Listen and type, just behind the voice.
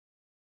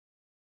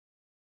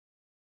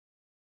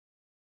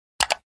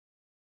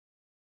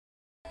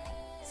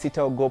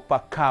Sitaogopa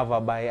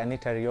cover by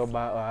Anita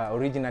Rioba,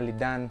 originally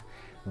done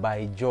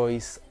by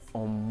Joyce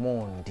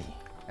Omondi.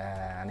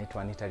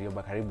 Anaitwa Anita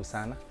Rioba, karibu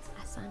sana.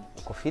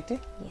 Asante. Uko fiti?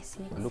 Yes,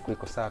 niko. Luku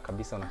iko sawa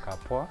kabisa, unakaa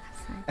poa.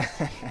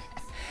 Asante.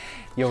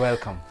 You're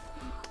welcome.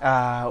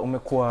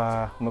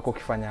 Umekuwa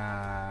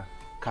ukifanya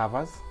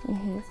covers.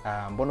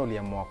 Mbona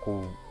uliamua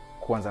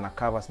kuanza na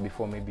covers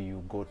before maybe you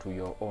go to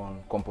your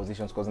own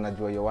compositions, because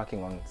najua you're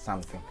working on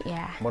something.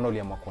 Yeah. Mbona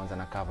uliamua kuanza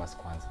na covers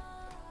kwanza?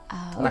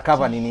 Okay. Na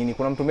cover ni nini?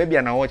 Kuna mtu maybe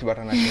ana watch but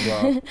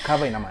anashindwa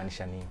cover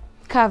inamaanisha nini?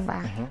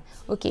 Cover.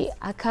 Okay,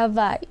 a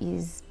cover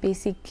is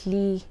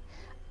basically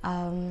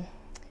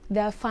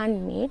they're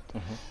fan made.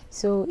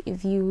 So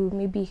if you,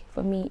 maybe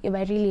for me, if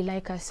I really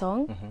like a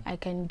song, I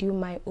can do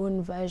my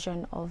own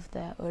version of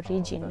the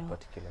original. That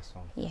particular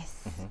song.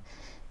 Yes.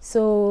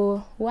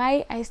 So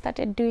why I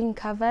started doing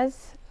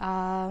covers,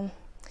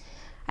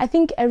 I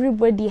think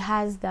everybody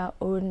has their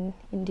own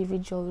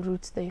individual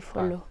routes they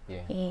follow.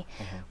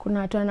 Kuna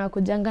watu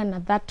wanakujanga na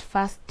that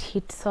first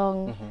hit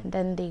song,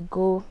 then they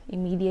go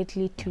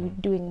immediately to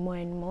doing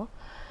more and more.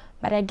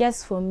 But I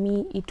guess for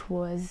me it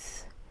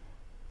was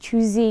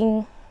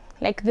choosing,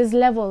 like there's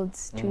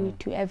levels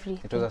to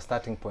everything. It was a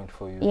starting point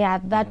for you. Yeah,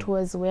 that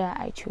was where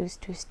I chose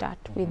to start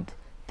with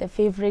the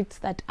favorites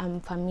that I'm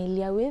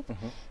familiar with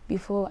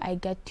before I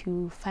get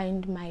to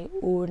find my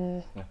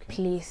own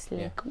place,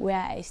 like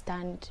where I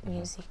stand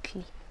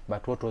musically.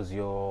 But what was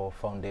your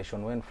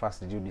foundation? When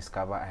first did you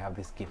discover I have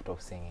this gift of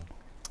singing?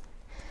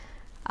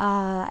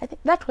 I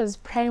think that was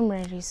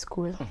primary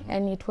school,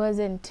 and it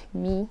wasn't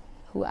me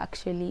who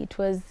actually, it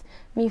was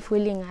me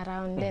fooling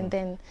around and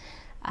then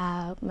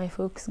my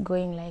folks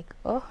going like,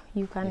 oh,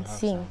 you can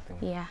sing.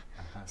 Yeah.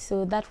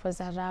 So that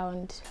was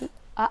around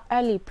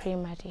early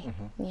primary.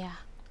 Yeah.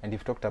 And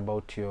you've talked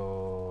about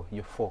your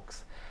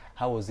folks.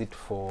 How was it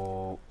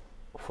for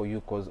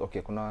you? Because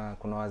okay, kuna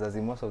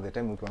wazazi most of the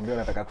time ukiwaambia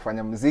unataka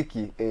kufanya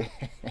muziki,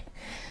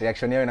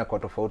 reaction yao inakuwa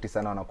tofauti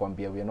sana,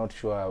 wanakuambia we are not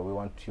sure we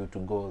want you to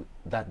go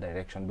that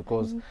direction,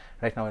 because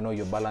right now I know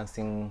you're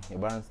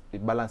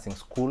balancing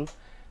school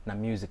na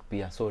music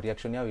pia. So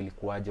reaction yao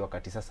ilikuwaje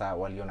wakati sasa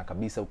waliona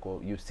kabisa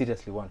uko you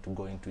seriously want to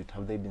go into it?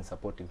 Have they been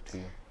supportive to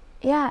you?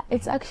 Yeah,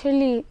 it's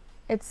actually,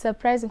 it's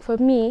surprising for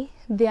me.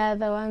 They are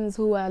the ones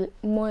who are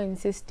more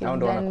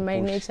insistent than my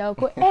nature.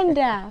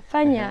 Enda,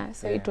 fanya.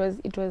 So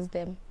it was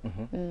them.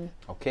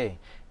 Okay.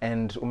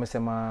 And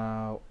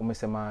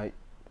umesema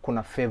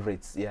kuna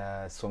favorites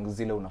ya songs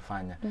zile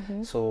unafanya.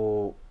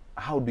 So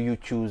how do you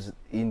choose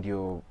in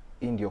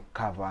your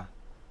cover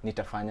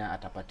nitafanya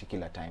at a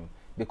particular time?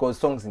 Because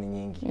songs ni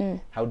nyingi.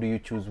 How do you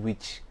choose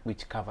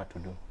which cover to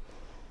do?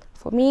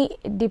 For me,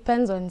 it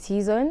depends on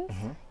seasons.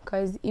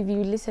 Because if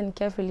you listen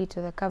carefully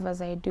to the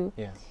covers I do,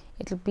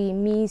 it'll be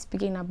me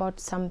speaking about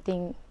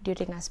something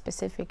during a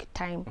specific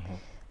time.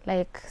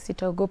 Like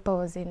Sitaogopa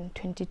was in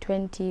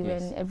 2020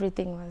 when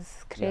everything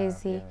was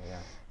crazy.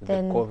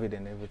 Then the COVID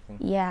and everything.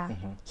 Yeah.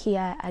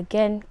 Here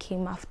again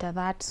came after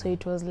that. So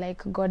it was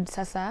like God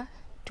sasa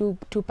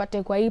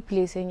tupate kwa hii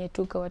place yenye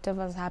tuka,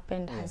 whatever's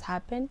happened has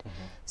happened.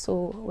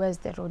 So where's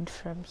the road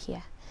from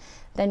here?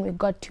 Then we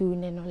got to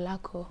Neno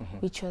Lako,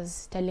 which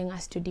was telling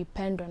us to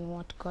depend on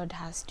what God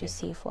has to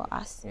say for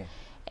us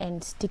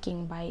and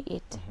sticking by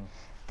it.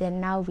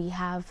 Then now we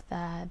have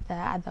the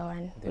other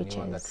one, which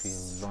new one is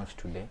that we launched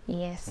today.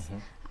 Yes,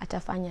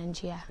 Atafanya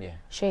Njia,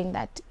 showing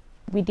that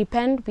we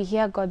depend, we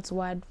hear God's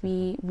word,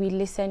 we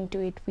listen to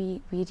it,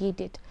 we read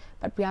it,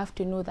 but we have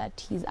to know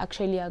that He's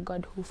actually a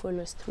God who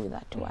follows through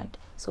that word,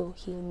 so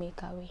He'll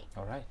make a way.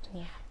 All right.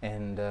 Yeah.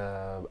 And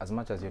as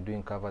much as you're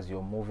doing covers,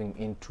 you're moving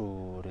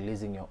into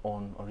releasing your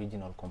own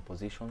original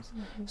compositions.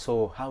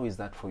 So how is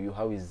that for you?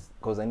 How is,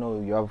 because I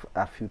know you have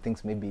a few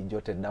things maybe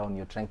jotted down,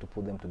 you're trying to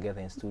put them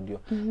together in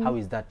studio. How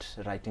is that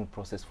writing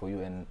process for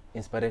you, and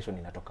inspiration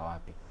inatoka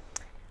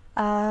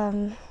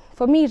wapi?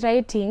 For me,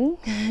 writing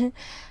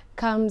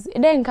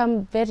it doesn't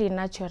come very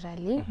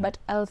naturally, but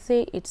I'll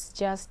say it's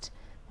just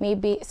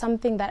maybe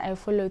something that I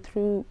follow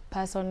through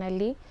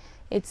personally.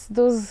 It's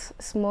those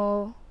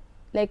small,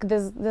 like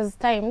there's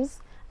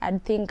times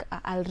I'd think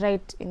I'll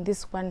write in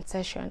this one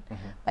session,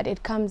 but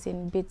it comes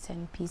in bits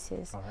and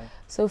pieces.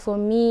 So for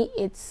me,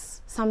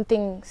 it's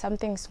something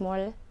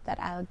small that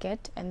I'll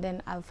get, and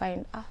then I'll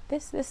find,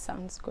 this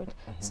sounds good,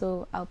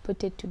 so I'll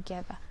put it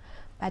together.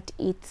 But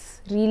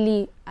it's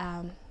really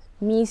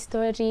me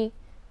story,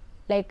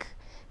 like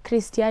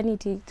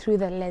Christianity through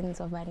the lens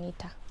of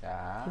Anita. If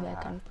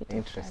I can put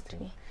interesting. It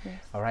that way.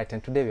 Yes. All right,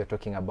 and today we are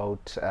talking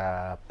about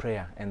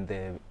prayer and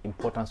the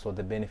importance or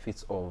the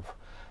benefits of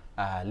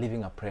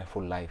living a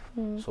prayerful life.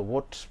 So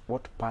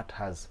what part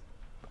has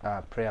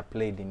prayer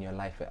played in your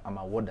life?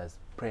 What does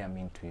prayer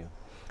mean to you?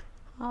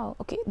 Oh,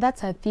 okay.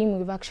 That's a theme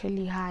we've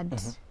actually had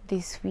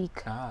this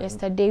week.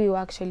 Yesterday we were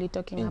actually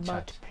talking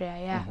about prayer.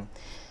 Yeah.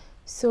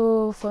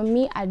 So for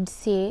me, I'd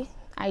say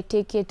I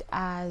take it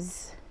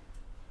as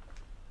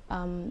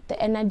the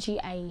energy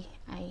I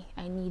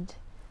need,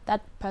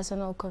 that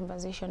personal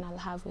conversation I'll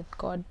have with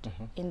God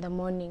in the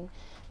morning,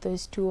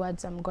 those 2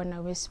 words I'm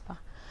gonna whisper.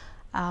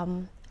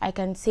 I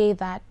can say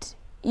that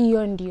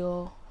hiyo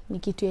ndio ni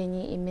kitu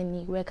yenye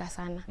imeniweka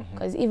sana,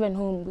 because even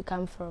home we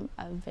come from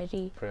a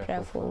very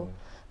prayerful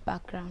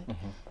background.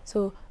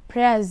 So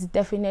prayers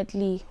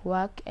definitely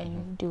work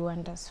and do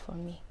wonders for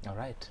me. All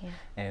right.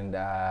 Yeah. And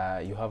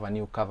you have a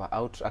new cover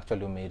out.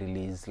 Actually, you may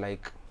release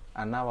like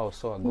an hour or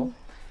so ago.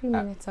 Few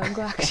minutes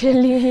ago,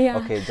 actually. Yeah.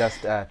 Okay,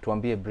 just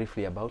tuambie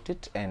briefly about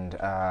it and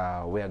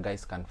where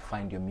guys can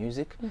find your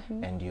music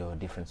and your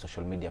different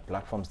social media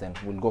platforms. Then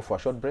we'll go for a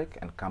short break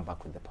and come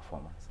back with the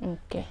performance.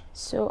 Okay.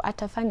 So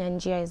Atafanya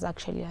Njia is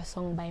actually a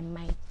song by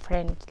my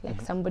friend,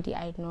 like somebody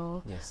I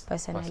know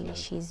personally.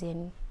 She's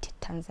in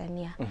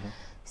Tanzania.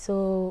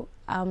 So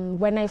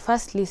when I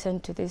first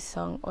listened to this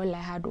song, all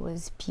I had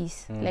was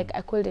peace. Like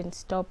I couldn't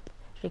stop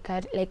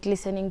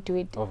listening to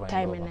it over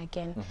time and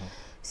again.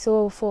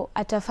 So for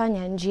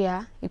Atafanya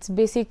Njia, it's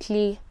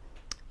basically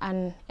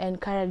an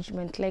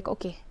encouragement, like,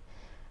 okay,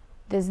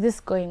 there's this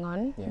going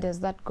on,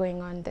 there's that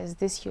going on, there's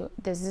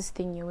this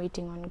thing you're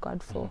waiting on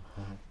God for,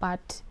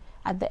 but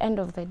at the end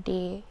of the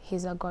day,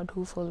 He's a God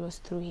who follows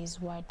through His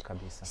word.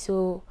 Kabisa.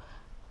 So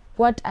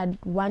what I'd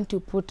want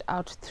to put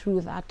out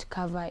through that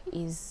cover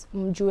is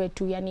mjue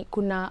tu, yani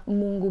kuna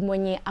Mungu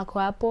mwenye ako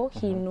hapo,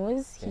 He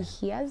knows, He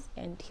hears,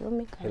 and He'll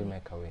make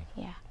a way.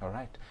 Yeah. All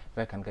right.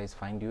 Where can guys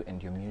find you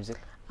and your music?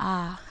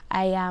 I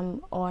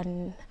am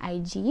on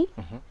IG.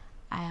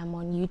 I am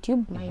on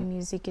YouTube. My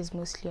music is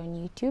mostly on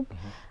YouTube.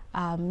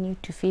 I'm new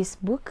to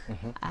Facebook.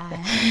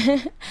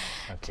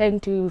 Trying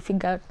to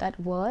figure out that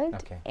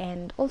world.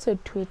 And also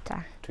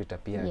Twitter. Twitter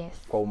pia. Yes.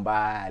 Kwa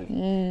umbali.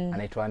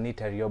 Anaitwa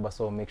Anita Rioba,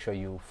 so make sure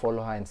you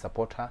follow her and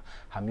support her.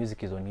 Her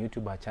music is on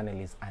YouTube. Her channel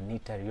is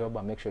Anita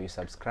Rioba. Make sure you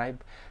subscribe,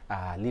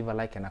 leave a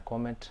like and a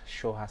comment,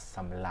 show her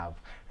some love.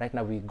 Right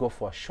now we go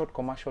for a short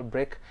commercial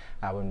break.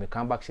 When we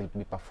come back, she'll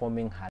be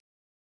performing her